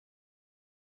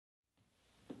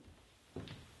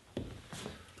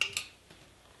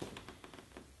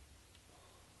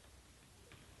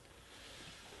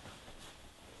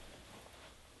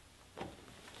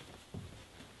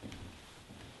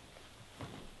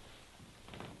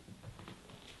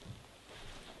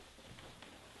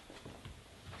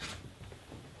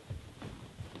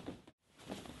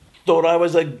Thought I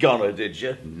was a goner, did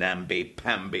you?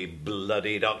 Namby-pamby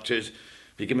bloody doctors.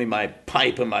 If you give me my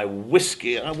pipe and my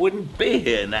whiskey, I wouldn't be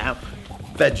here now.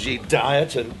 Veggie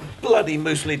diet and bloody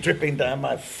muesli dripping down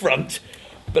my front.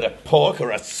 Bit of pork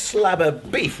or a slab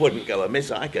of beef wouldn't go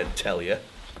amiss, I can tell you.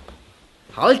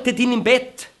 Haltet ihn im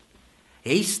Bett.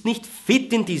 Ist nicht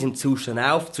fit in diesem Zustand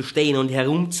aufzustehen und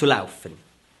herumzulaufen.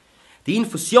 Die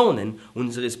Infusionen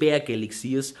unseres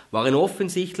Bergelixiers waren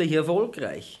offensichtlich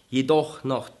erfolgreich. Jedoch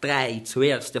nach 3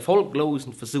 zuerst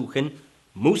erfolglosen Versuchen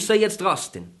muss jetzt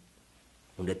rasten.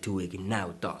 Und tue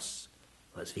genau das,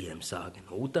 was wir ihm sagen,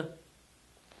 oder?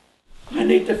 I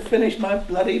need to finish my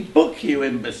bloody book, you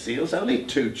imbeciles. Only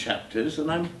 2 chapters and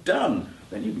I'm done.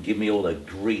 Then you can give me all the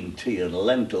green tea and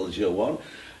lentils you want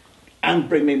and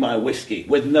bring me my whiskey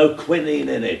with no quinine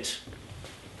in it.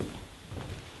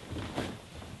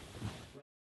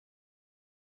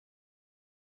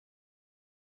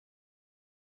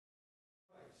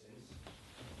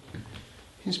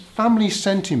 His family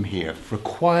sent him here for a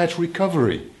quiet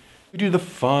recovery. We do the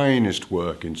finest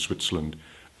work in Switzerland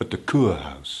at the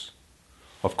Kurhaus.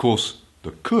 Of course,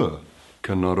 the Kur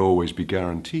cannot always be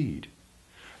guaranteed,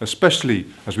 especially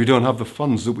as we don't have the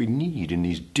funds that we need in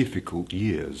these difficult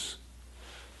years.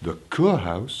 The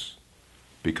Kurhaus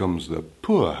becomes the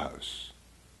Poorhouse.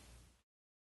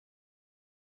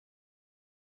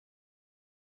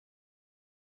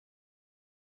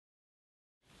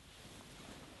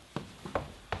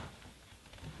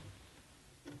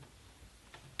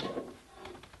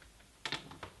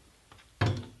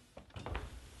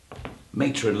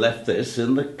 Matron left this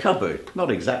in the cupboard. Not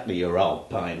exactly your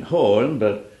alpine horn,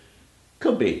 but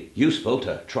could be useful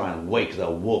to try and wake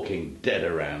the walking dead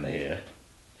around here.